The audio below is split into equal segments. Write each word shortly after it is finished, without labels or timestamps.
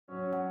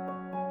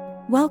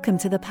Welcome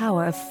to the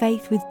Power of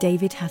Faith with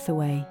David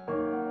Hathaway.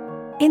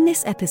 In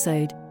this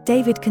episode,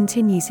 David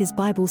continues his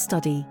Bible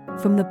study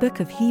from the book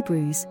of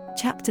Hebrews,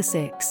 chapter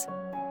 6.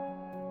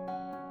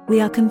 We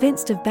are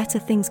convinced of better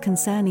things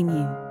concerning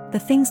you, the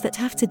things that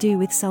have to do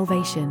with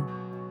salvation.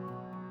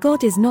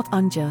 God is not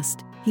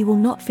unjust, He will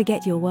not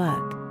forget your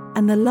work,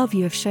 and the love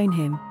you have shown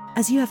Him,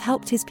 as you have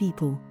helped His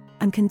people,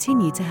 and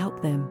continue to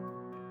help them.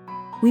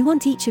 We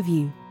want each of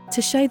you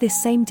to show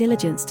this same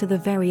diligence to the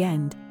very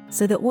end,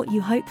 so that what you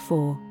hope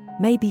for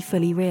may be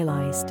fully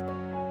realized.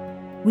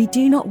 We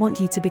do not want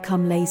you to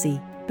become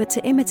lazy, but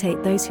to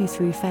imitate those who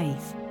through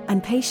faith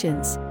and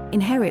patience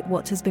inherit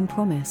what has been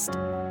promised.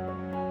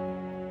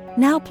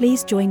 Now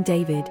please join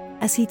David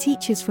as he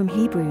teaches from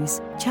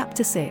Hebrews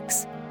chapter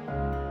 6.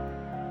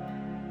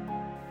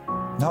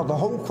 Now the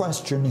whole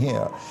question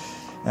here,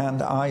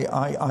 and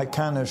I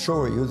can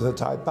assure you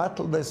that I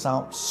battled this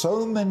out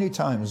so many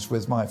times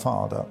with my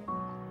father.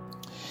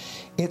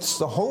 It's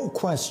the whole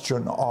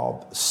question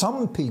of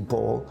some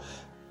people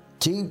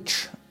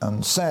teach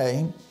and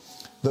say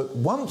that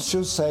once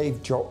you're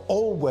saved, you're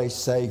always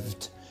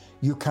saved.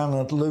 You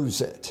cannot lose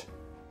it.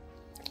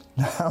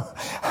 Now,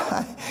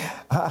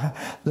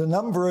 the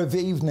number of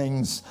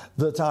evenings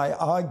that I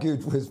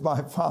argued with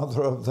my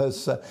father of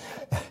this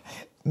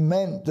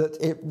meant that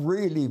it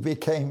really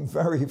became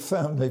very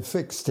firmly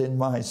fixed in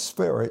my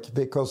spirit,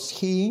 because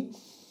he,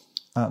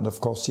 and of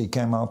course he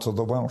came out of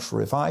the Welsh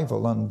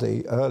revival and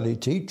the early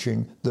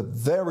teaching, the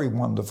very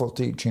wonderful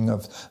teaching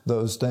of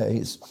those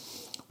days.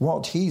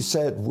 What he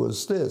said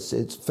was this: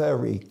 it's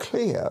very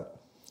clear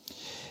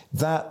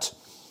that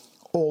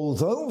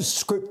although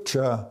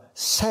Scripture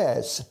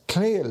says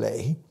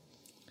clearly,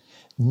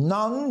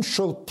 none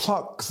shall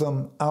pluck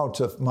them out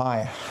of my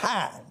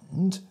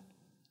hand,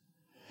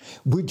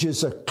 which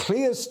is a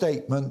clear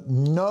statement,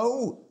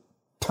 no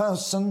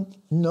person,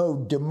 no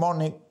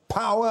demonic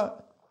power,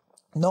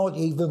 not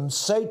even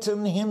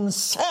Satan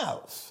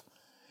himself,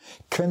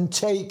 can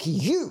take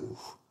you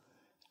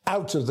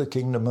out of the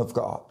kingdom of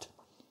God.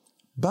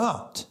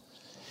 But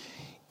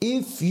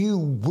if you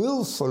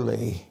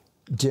willfully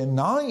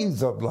deny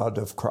the blood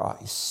of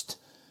Christ,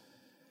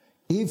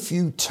 if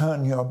you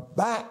turn your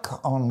back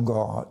on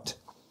God,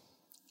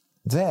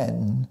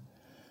 then,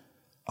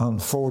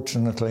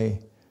 unfortunately,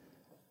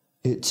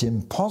 it's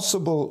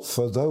impossible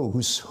for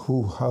those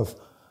who have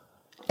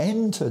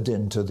entered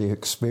into the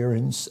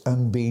experience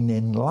and been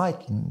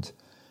enlightened,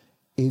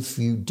 if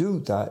you do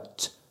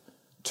that,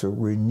 to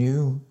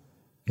renew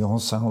your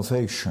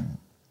salvation.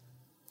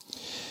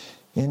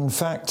 In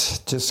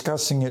fact,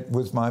 discussing it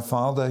with my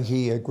father,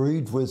 he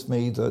agreed with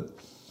me that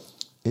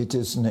it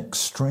is an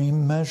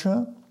extreme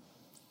measure.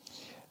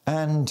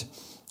 And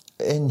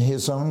in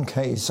his own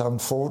case,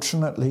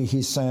 unfortunately,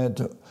 he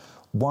said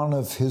one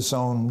of his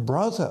own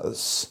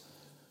brothers,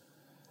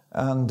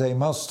 and they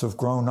must have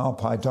grown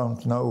up, I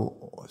don't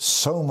know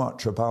so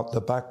much about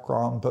the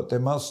background, but they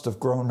must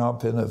have grown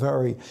up in a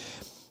very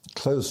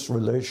close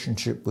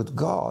relationship with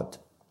God.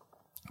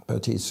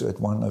 But he said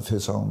one of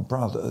his own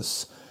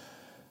brothers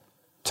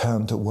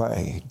turned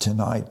away,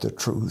 denied the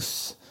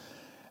truth,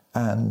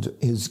 and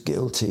is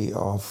guilty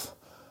of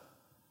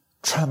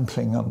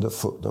trampling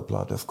underfoot the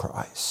blood of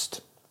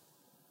Christ.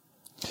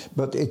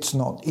 But it's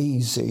not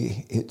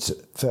easy. It's a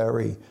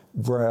very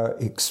rare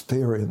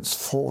experience,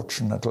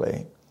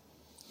 fortunately.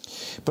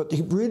 But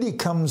it really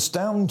comes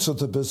down to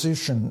the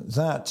position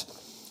that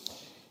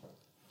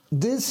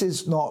this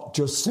is not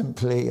just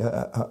simply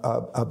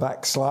a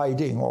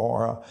backsliding,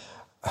 or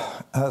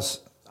as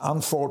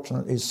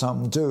unfortunately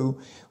some do,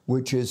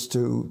 which is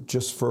to,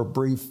 just for a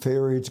brief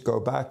period, go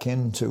back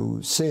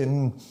into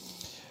sin.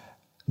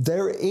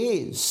 There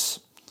is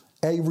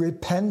a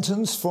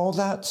repentance for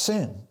that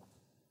sin,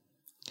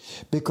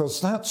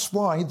 because that's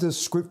why the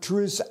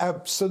Scripture is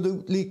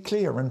absolutely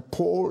clear, and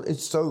Paul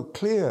is so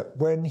clear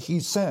when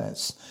he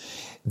says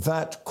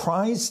that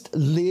Christ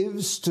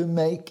lives to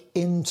make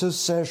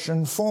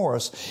intercession for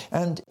us.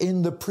 And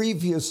in the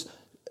previous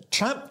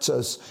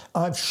chapters,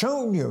 I've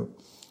shown you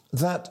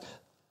that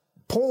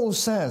Paul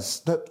says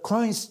that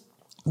Christ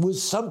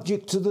was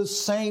subject to the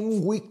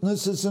same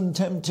weaknesses and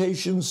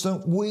temptations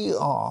that we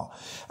are.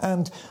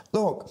 And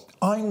look,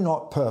 I'm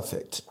not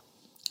perfect.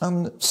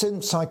 And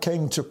since I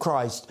came to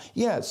Christ,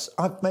 yes,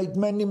 I've made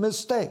many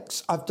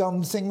mistakes. I've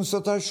done things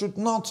that I should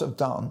not have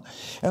done.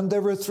 And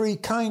there are three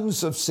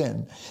kinds of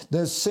sin.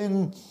 There's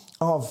sin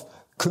of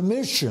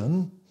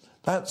commission,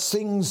 that's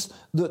things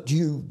that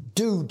you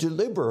do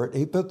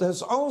deliberately, but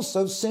there's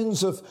also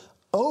sins of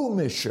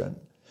omission,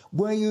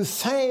 where you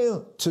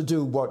fail to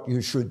do what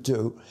you should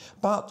do.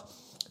 But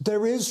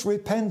there is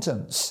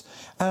repentance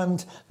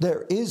and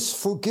there is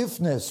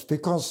forgiveness,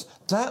 because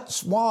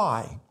that's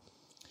why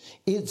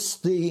it's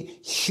the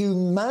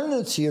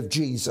humanity of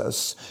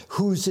Jesus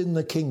who's in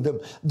the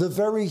kingdom, the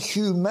very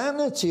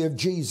humanity of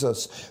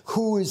Jesus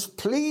who is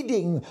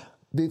pleading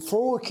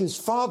before his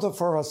Father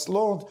for us.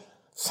 Lord,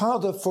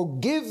 Father,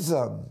 forgive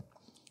them.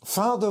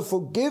 Father,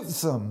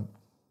 forgive them.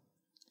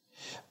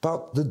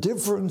 But the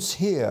difference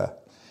here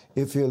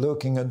if you're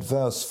looking at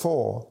verse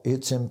 4,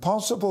 it's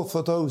impossible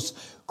for those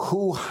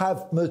who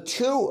have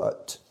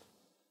matured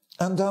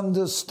and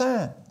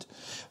understand,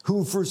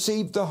 who've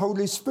received the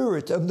Holy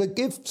Spirit and the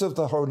gifts of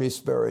the Holy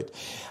Spirit.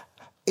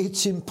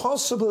 It's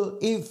impossible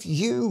if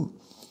you,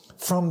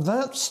 from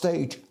that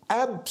stage,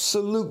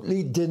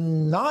 absolutely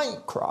deny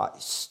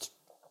Christ.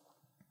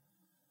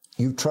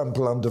 You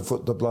trample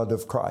underfoot the blood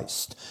of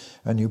Christ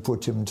and you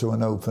put him to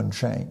an open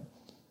shame.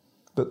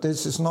 But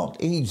this is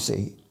not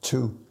easy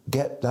to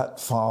get that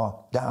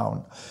far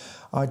down.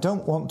 I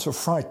don't want to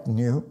frighten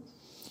you.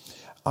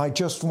 I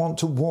just want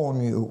to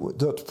warn you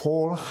that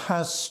Paul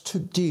has to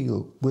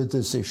deal with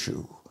this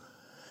issue,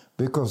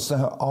 because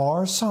there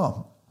are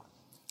some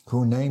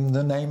who name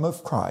the name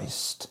of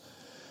Christ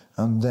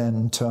and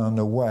then turn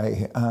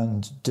away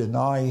and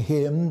deny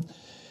him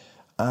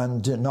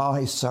and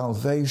deny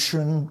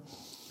salvation.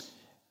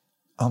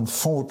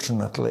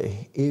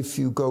 Unfortunately, if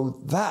you go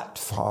that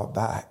far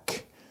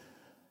back,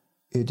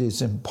 it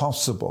is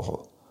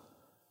impossible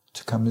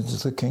to come into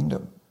the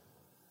kingdom.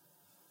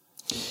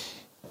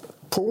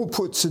 Paul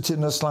puts it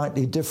in a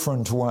slightly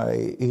different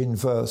way in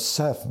verse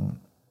 7,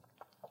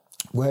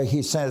 where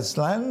he says,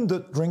 land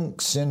that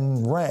drinks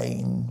in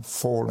rain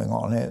falling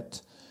on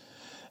it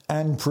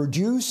and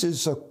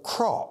produces a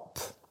crop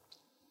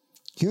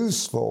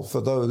useful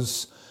for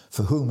those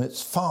for whom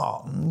it's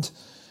farmed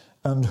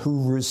and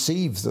who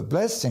receive the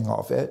blessing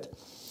of it,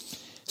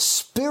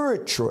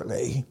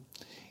 spiritually,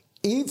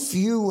 if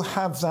you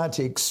have that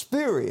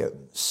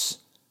experience,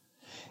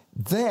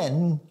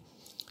 then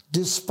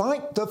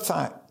despite the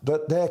fact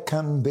that there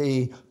can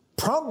be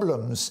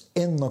problems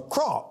in the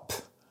crop,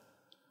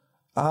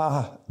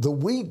 the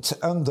wheat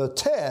and the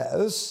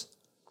tares,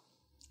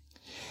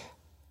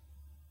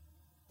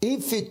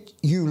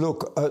 you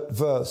look at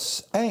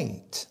verse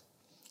 8,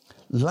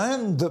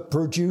 land that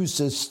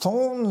produces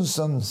thorns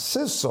and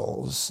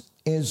thistles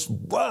is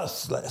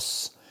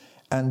worthless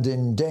and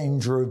in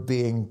danger of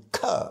being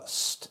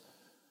cursed,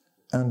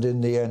 and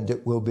in the end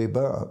it will be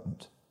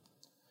burned.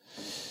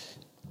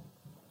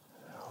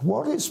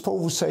 What is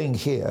Paul saying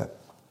here?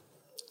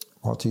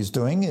 What he's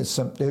doing is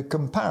simply a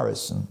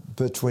comparison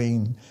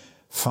between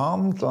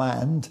farmed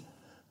land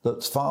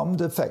that's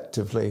farmed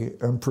effectively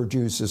and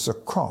produces a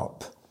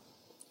crop,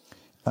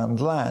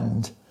 and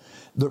land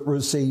that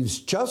receives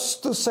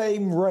just the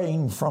same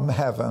rain from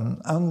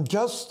heaven and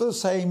just the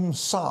same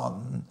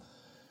sun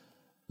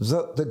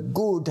that the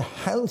good,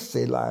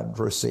 healthy land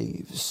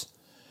receives.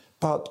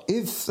 But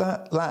if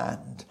that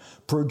land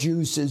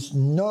produces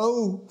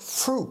no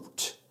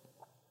fruit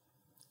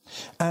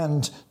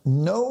and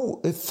no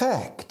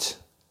effect,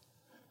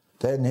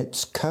 then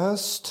it's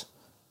cursed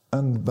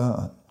and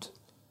burned.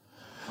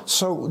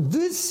 So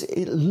this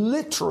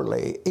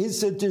literally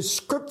is a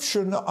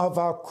description of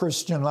our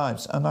Christian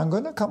lives. And I'm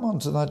going to come on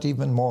to that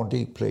even more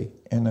deeply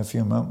in a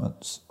few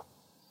moments.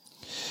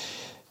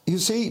 You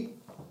see,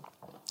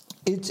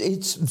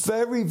 it's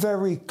very,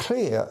 very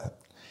clear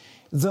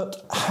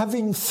that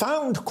having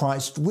found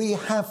Christ, we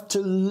have to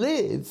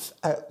live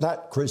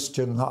that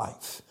Christian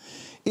life.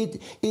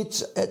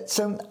 It's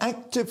an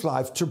active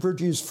life to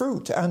produce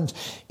fruit. And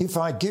if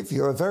I give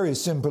you a very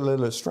simple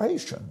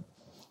illustration,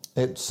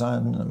 it's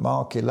in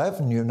Mark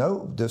 11, you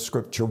know, the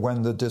scripture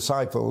when the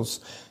disciples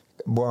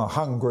were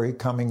hungry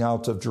coming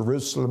out of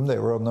Jerusalem. They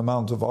were on the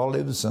Mount of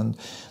Olives and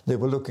they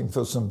were looking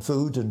for some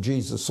food, and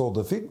Jesus saw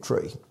the fig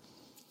tree.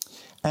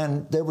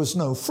 And there was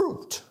no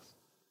fruit,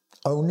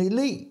 only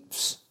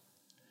leaves.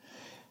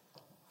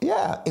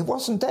 Yeah, it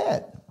wasn't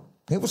dead.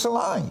 It was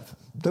alive.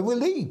 There were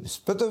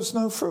leaves, but there was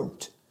no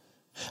fruit.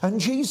 And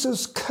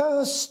Jesus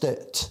cursed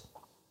it,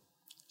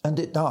 and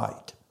it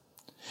died.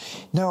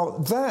 Now,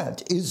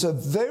 that is a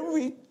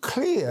very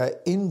clear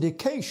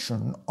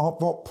indication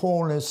of what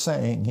Paul is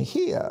saying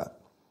here,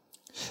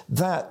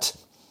 that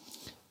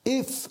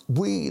if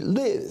we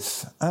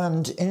live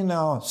and in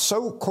our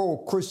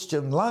so-called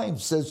Christian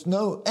lives there's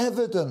no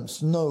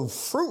evidence, no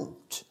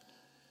fruit,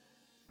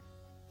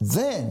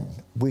 then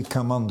we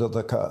come under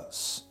the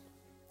curse.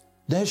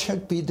 There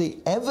should be the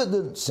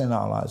evidence in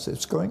our lives.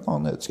 It's going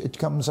on, it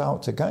comes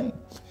out again.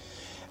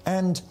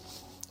 And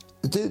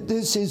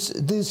this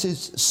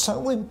is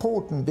so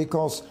important,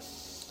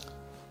 because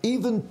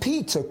even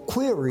Peter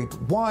queried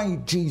why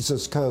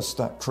Jesus cursed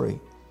that tree.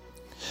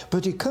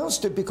 But he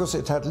cursed it because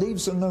it had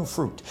leaves and no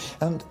fruit.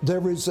 And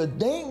there is a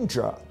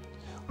danger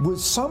with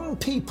some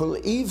people,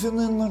 even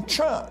in the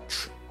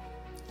church,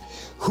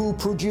 who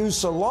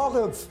produce a lot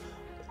of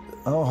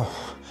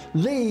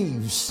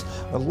leaves,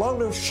 a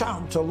lot of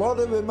shout, a lot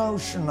of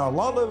emotion, a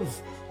lot of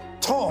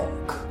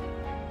talk,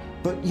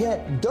 but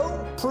yet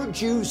don't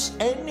produce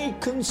any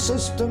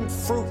consistent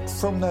fruit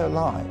from their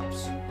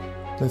lives.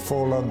 They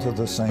fall under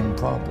the same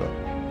problem.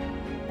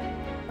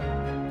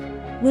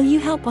 Will you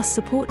help us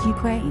support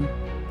Ukraine?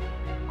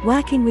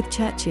 Working with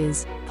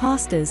churches,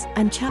 pastors,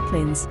 and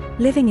chaplains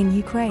living in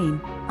Ukraine,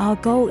 our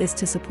goal is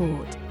to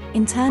support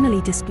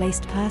internally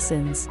displaced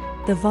persons,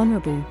 the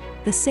vulnerable,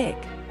 the sick,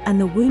 and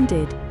the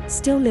wounded,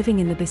 still living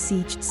in the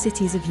besieged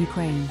cities of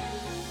Ukraine.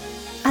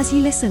 As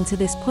you listen to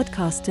this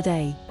podcast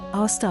today,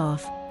 our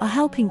staff, are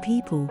helping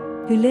people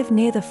who live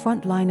near the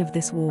front line of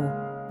this war.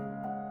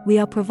 We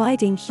are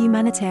providing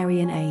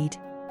humanitarian aid,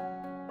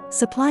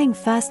 supplying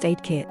first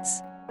aid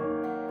kits,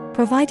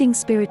 providing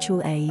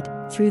spiritual aid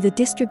through the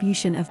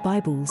distribution of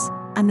Bibles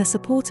and the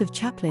support of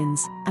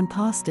chaplains and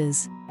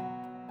pastors.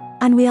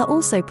 And we are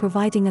also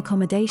providing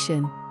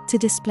accommodation to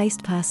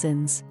displaced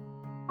persons.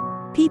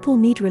 People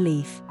need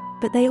relief,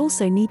 but they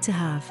also need to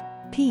have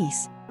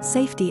peace,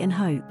 safety and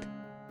hope.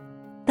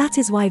 That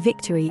is why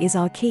victory is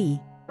our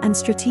key and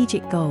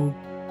strategic goal.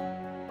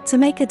 To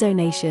make a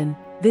donation,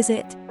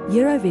 visit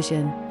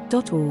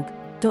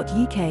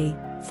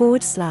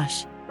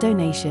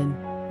eurovision.org.uk/donation.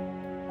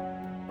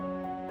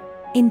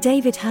 In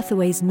David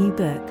Hathaway's new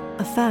book,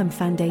 A Firm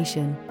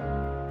Foundation,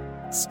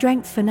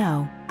 Strength for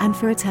Now and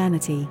for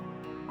Eternity,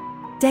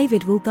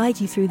 David will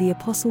guide you through the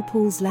Apostle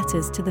Paul's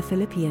letters to the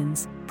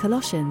Philippians,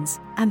 Colossians,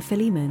 and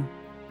Philemon.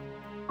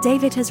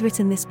 David has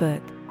written this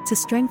book to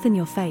strengthen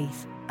your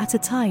faith at a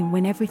time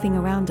when everything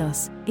around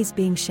us is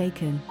being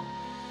shaken.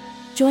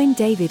 Join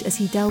David as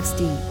he delves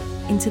deep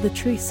into the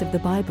truths of the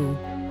Bible.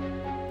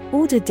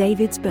 Order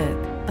David's book,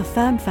 A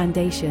Firm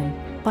Foundation,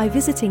 by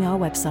visiting our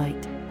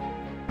website,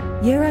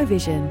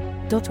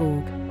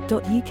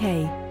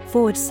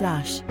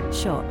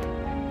 eurovision.org.uk/shop.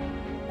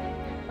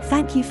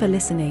 Thank you for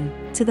listening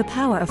to the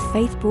Power of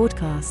Faith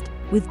broadcast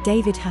with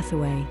David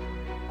Hathaway.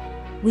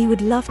 We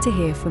would love to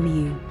hear from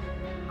you.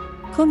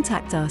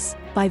 Contact us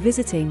by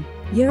visiting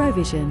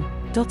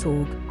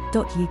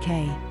eurovision.org.uk.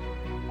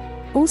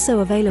 Also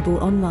available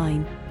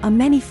online are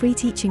many free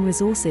teaching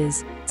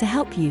resources to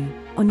help you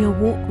on your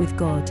walk with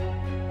God.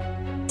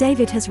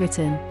 David has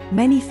written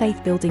many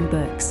faith-building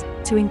books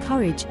to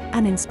encourage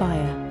and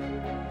inspire.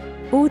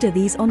 Order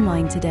these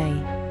online today.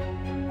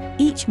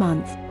 Each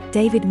month,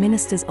 David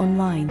ministers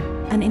online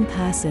and in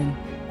person.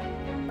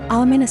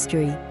 Our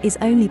ministry is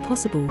only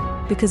possible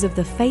because of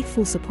the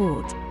faithful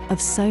support of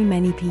so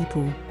many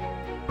people.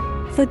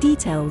 For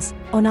details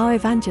on our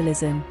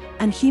evangelism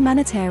and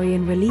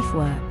humanitarian relief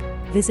work,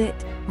 visit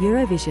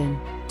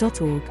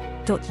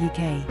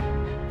eurovision.org.uk.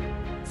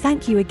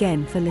 Thank you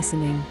again for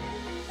listening.